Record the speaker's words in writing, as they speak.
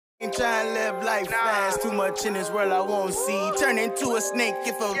ain't trying to live life fast. Too much in this world I won't see. Turn into a snake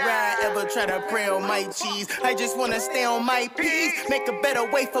if a rat ever try to prey on my cheese. I just wanna stay on my peace, make a better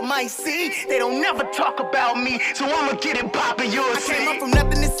way for my seed. They don't never talk about me, so I'ma get it poppin', you'll see. I came up from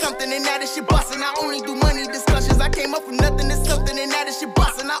nothing to something, and now this shit bustin'. I only do money discussions. I came up from nothing to something, and now this shit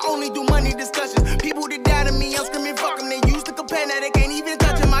bustin'. I only do money discussions. People that doubted me, I'm screaming fuck them. They used to compare, now they can't even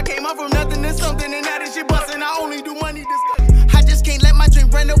touch them. I came up from nothing to something, and now this shit bustin'. I only do money discussions. I just can't let my dream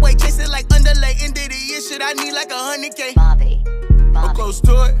run away. Chase it like underlay. End of the year shit, I need like 100K. Bobby. Or close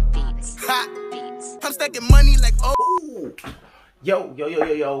to it. Beats. Ha. Beats. I'm stacking money like Ooh.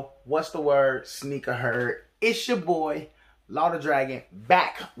 Yo. What's the word? Sneaker herd. It's your boy, Lord of Dragon,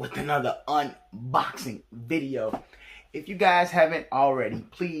 back with another unboxing video. If you guys haven't already,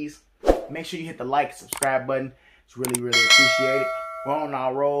 please make sure you hit the like and subscribe button. It's really appreciated. We're on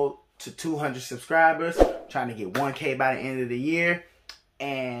our road to 200 subscribers. Trying to get 1K by the end of the year.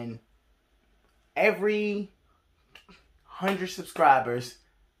 And every 100 subscribers,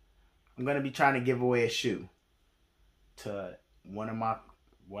 I'm gonna be trying to give away a shoe to one of my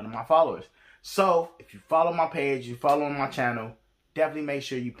followers. So if you follow my page, you follow my channel, definitely make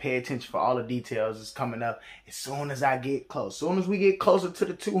sure you pay attention for all the details. It's coming up as soon as I get close. As soon as we get closer to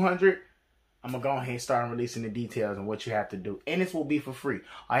the 200, I'm gonna go ahead and start releasing the details and what you have to do. And this will be for free.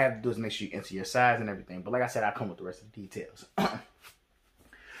 All you have to do is make sure you enter your size and everything. But like I said, I'll come with the rest of the details.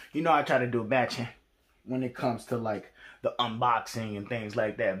 You know I try to do matching when it comes to like the unboxing and things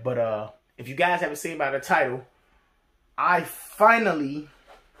like that. But if you guys haven't seen by the title, I finally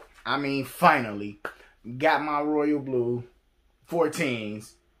got my royal blue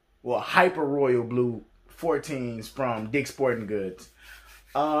 14s, well, hyper royal blue 14s from Dick's Sporting Goods.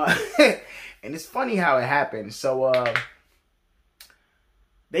 And it's funny how it happened. So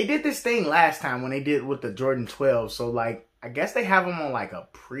they did this thing last time when they did with the Jordan 12. So like, I guess they have them on like a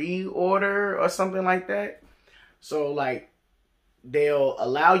pre-order or something like that. So like, they'll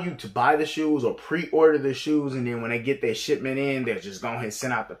allow you to buy the shoes or pre-order the shoes, and then when they get their shipment in, they'll just go ahead and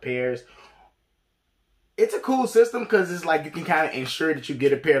send out the pairs. It's a cool system because it's like you can kind of ensure that you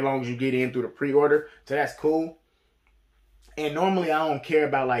get a pair as long as you get in through the pre-order. So that's cool. And normally I don't care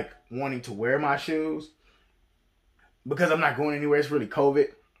about like wanting to wear my shoes because I'm not going anywhere. It's really COVID.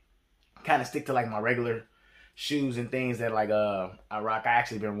 Kind of stick to like my regular shoes and things that like I rock. I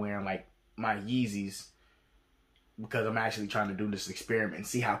actually been wearing like my Yeezys because I'm actually trying to do this experiment and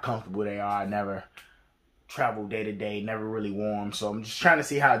see how comfortable they are. I never travel day to day, never really wore them. So I'm just trying to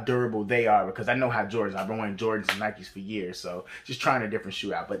see how durable they are because I know how Jordans, I've been wearing Jordans and Nikes for years. So just trying a different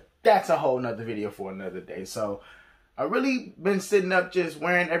shoe out. But that's a whole nother video for another day. So I really been sitting up just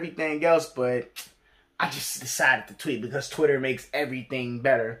wearing everything else, but I just decided to tweet because Twitter makes everything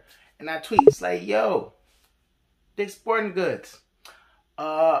better. And I tweet, it's like, yo, Dick's Sporting Goods,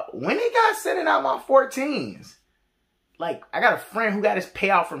 when they got sending out my 14s? Like, I got a friend who got his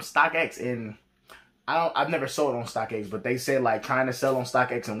payout from StockX, and I've never sold on StockX, but they said like trying to sell on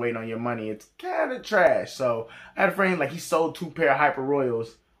StockX and waiting on your money, it's kind of trash. So I had a friend like he sold 2 pair of Hyper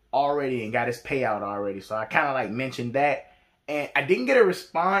Royals already and got his payout already. So I kind of like mentioned that, and I didn't get a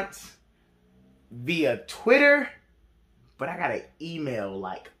response via Twitter, but I got an email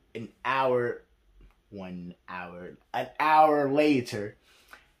like an hour later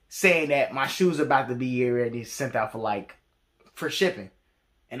saying that my shoes are about to be already sent out for shipping.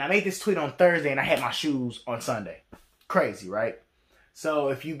 And I made this tweet on Thursday and I had my shoes on Sunday. Crazy, right? So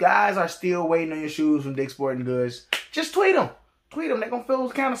if you guys are still waiting on your shoes from Dick's Sporting Goods, just tweet them. Tweet them. They're going to feel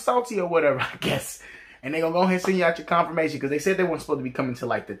kind of salty or whatever, I guess. And they're going to go ahead and send you out your confirmation because they said they weren't supposed to be coming till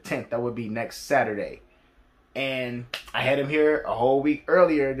like the 10th. That would be next Saturday. And I had them here a whole week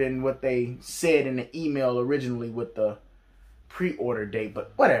earlier than what they said in the email originally with the pre-order date.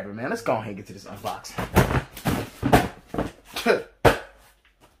 But whatever, man. Let's go ahead and get to this unboxing.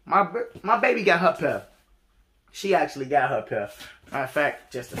 My baby got her pair. She actually got her pair. Matter of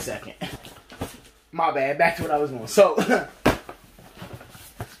fact, just a second. My bad. Back to what I was doing. So,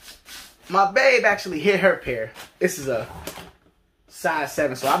 my babe actually hit her pair. This is a size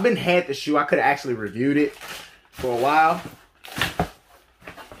 7. So, I've been had the shoe. I could have actually reviewed it for a while.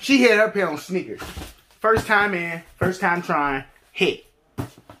 She hit her pair on sneakers. First time in, first time trying, hit.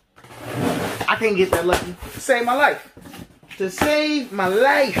 I can't get that lucky to save my life. To save my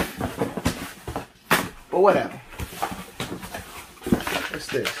life. But whatever. What's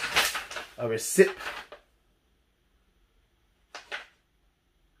this? A receipt.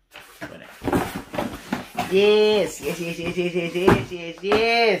 Yes.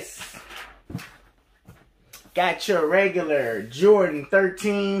 Got your regular Jordan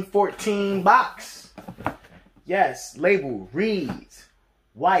 13-14 box. Yes, label reads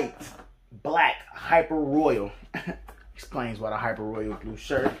white, black, Hyper Royal. Explains why the Hyper Royal blue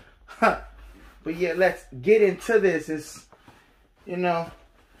shirt. But yeah, let's get into this. It's, you know,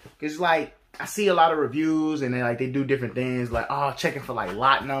 it's like, I see a lot of reviews and they do different things like, oh, checking for like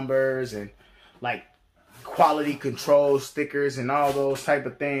lot numbers and like quality control stickers and all those type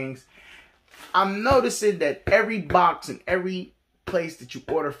of things. I'm noticing that every box and every place that you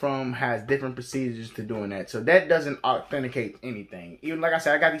order from has different procedures to doing that. So that doesn't authenticate anything. Even like I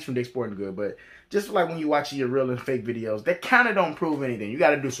said, I got these from Dick's Sporting Good, but just like when you watch your real and fake videos, that kind of don't prove anything. You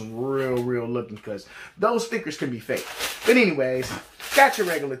got to do some real looking because those stickers can be fake. But anyways, got your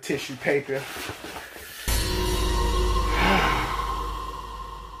regular tissue paper.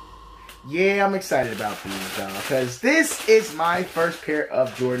 Yeah, I'm excited about these, y'all, because this is my first pair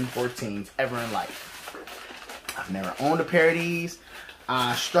of Jordan 14s ever in life. I've never owned a pair of these.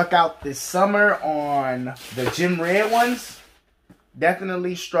 I struck out this summer on the Gym Red ones.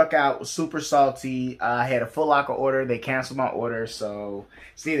 Definitely struck out, super salty. I had a Foot Locker order. They canceled my order, so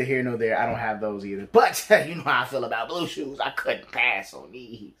it's neither here nor there. I don't have those either. But you know how I feel about blue shoes. I couldn't pass on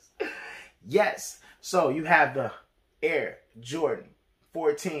these. Yes, so you have the Air Jordan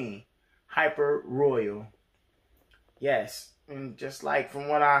 14 Hyper Royal. Yes, and just like from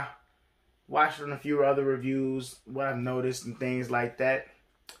what I watched on a few other reviews, what I've noticed and things like that,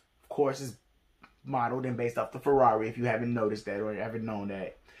 of course, it's modeled and based off the Ferrari, if you haven't noticed that or ever known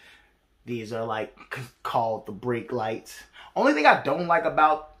that. These are like called the brake lights. Only thing I don't like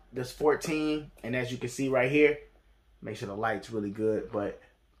about this 14, and as you can see right here, make sure the light's really good, but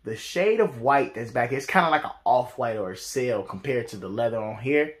the shade of white that's back here, it's kind of like an off-white or a sail compared to the leather on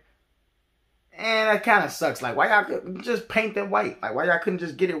here. And that kind of sucks. Like, why y'all couldn't just paint that white? Like, why y'all couldn't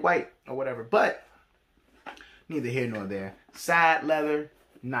just get it white or whatever? But neither here nor there. Side leather,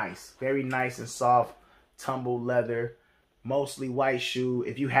 nice. Very nice and soft. Tumbled leather. Mostly white shoe.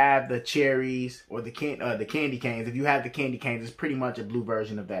 If you have the cherries or the candy canes, if you have the candy canes, it's pretty much a blue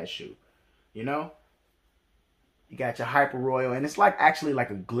version of that shoe. You know? You got your Hyper Royal, and it's like actually like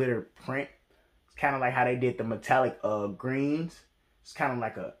a glitter print. It's kind of like how they did the metallic greens. It's kind of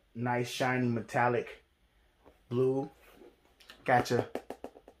like a nice shiny metallic blue. Got your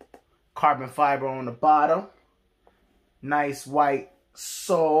carbon fiber on the bottom. Nice white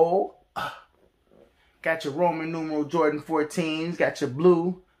sole. Got your Roman numeral Jordan 14s. Got your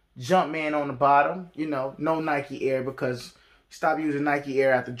blue Jumpman on the bottom. You know, no Nike Air because stop using Nike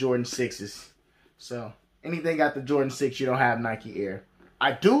Air after Jordan 6s. So anything after Jordan 6, you don't have Nike Air.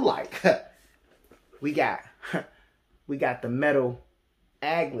 I do like. we got the metal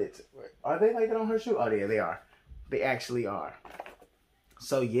aglets. Are they like that on her shoe? Oh, yeah, they are. They actually are.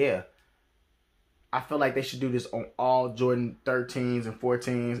 So, yeah. I feel like they should do this on all Jordan 13s and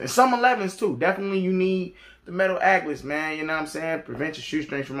 14s. And some 11s, too. Definitely you need the metal aglets, man. You know what I'm saying? Prevent your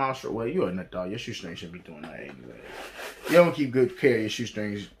shoestrings from all short. Well, you're a nut dog. Your shoestrings shouldn't be doing that anyway. You don't keep good care of your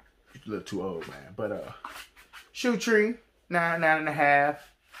shoestrings. You're a little too old, man. But, shoe tree. 9.5.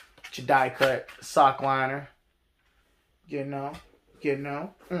 Get your die cut. Sock liner. You know.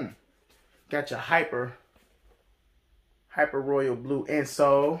 Got your Hyper Royal blue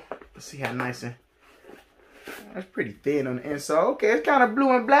insole. Let's see how nice and that's pretty thin on the insole. Okay, it's kind of blue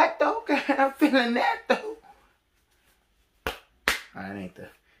and black though. Okay, I'm feeling that though.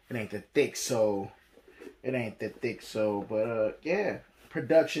 It ain't the thick sole. It ain't the thick sole, but yeah.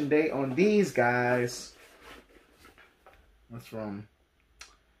 Production date on these guys. What's from?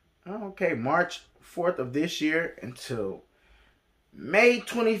 Okay, March 4th of this year until May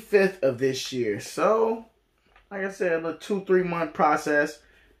 25th of this year. So, like I said, a little 2-3 month process.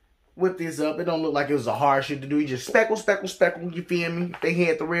 Whip this up. It don't look like it was a hard shit to do. You just speckle. You feel me? If they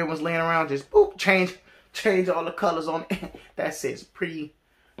had the red ones laying around, just boop, change all the colors on it. That's it. It's pretty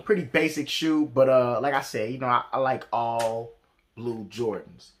basic shoe. But like I said, you know, I like all blue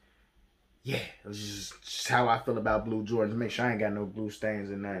Jordans. Yeah, it's just how I feel about blue Jordans. Make sure I ain't got no blue stains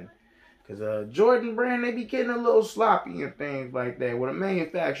in nothing. Because Jordan brand, they be getting a little sloppy and things like that. What the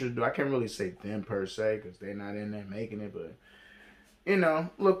manufacturers do, I can't really say them per se because they're not in there making it. But, you know,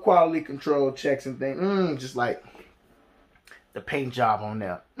 little quality control checks and things. Just like the paint job on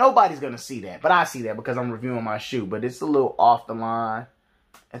there. Nobody's going to see that. But I see that because I'm reviewing my shoe. But it's a little off the line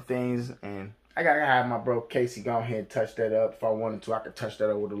and things. And I got to have my bro Casey go ahead and touch that up. If I wanted to, I could touch that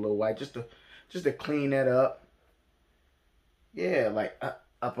up with a little white. Just to clean that up. Yeah, like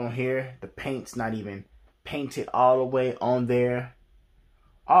up on here, the paint's not even painted all the way on there.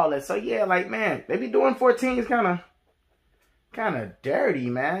 All that. So yeah, like man, they be doing 14s kind of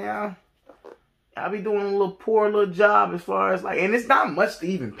dirty, man. Y'all be doing a little poor job as far as like, and it's not much to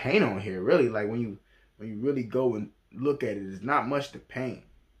even paint on here, really. Like when you really go and look at it, it's not much to paint.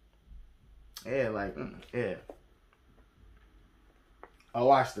 Yeah, like, yeah. I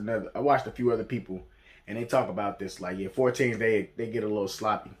watched a few other people, and they talk about this. Like, yeah, 14s, they get a little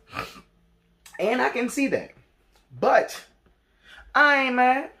sloppy. And I can see that. But I ain't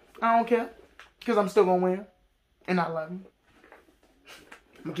mad. I don't care. Because I'm still going to win. And I love them.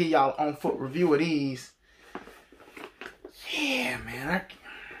 I'm going to give y'all an on-foot review of these. Yeah, man.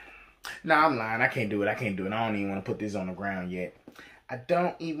 Nah, I'm lying. I can't do it. I don't even want to put this on the ground yet. I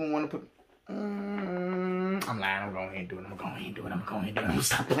don't even want to put... I'm lying. I'm going to do it. I'm going to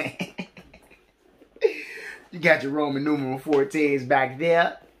stop playing. You got your Roman numeral 14s back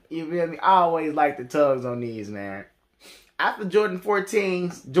there. You feel me? I always like the tugs on these, man. After Jordan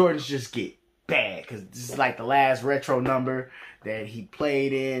 14s, Jordans just get bad. Because this is like the last retro number that he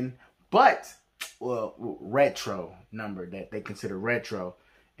played in. But, well, retro number that they consider retro.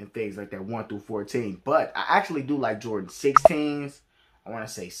 And things like that, 1 through 14. But I actually do like Jordan 16s. I want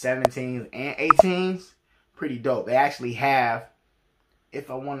to say 17s and 18s. Pretty dope. They actually have, if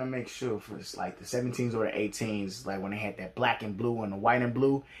I want to make sure if it's like the 17s or the 18s, like when they had that black and blue and the white and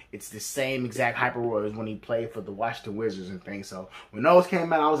blue, it's the same exact Hyper Royals when he played for the Washington Wizards and things. So when those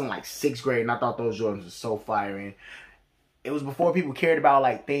came out, I was in like 6th grade and I thought those Jordans were so fire. And it was before people cared about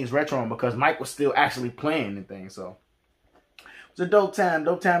like things retro because Mike was still actually playing and things. So it was a dope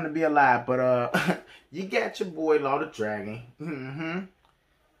time to be alive. But you got your boy Law the Dragon.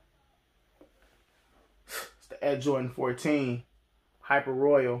 It's the Air Jordan 14 Hyper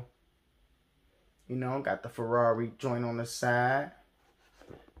Royal. You know, got the Ferrari joint on the side.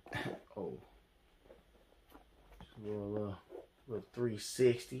 Oh, just a little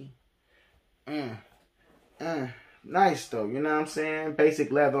 360. Nice though, you know what I'm saying?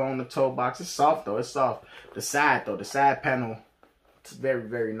 Basic leather on the toe box. It's soft though. It's soft. The side though, the side panel, it's very,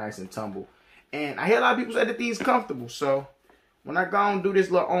 very nice and tumble. And I hear a lot of people say that these comfortable. So when I go and do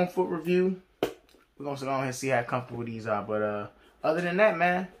this little on foot review, we're gonna go ahead and see how comfortable these are. But other than that,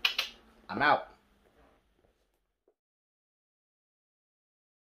 man, I'm out.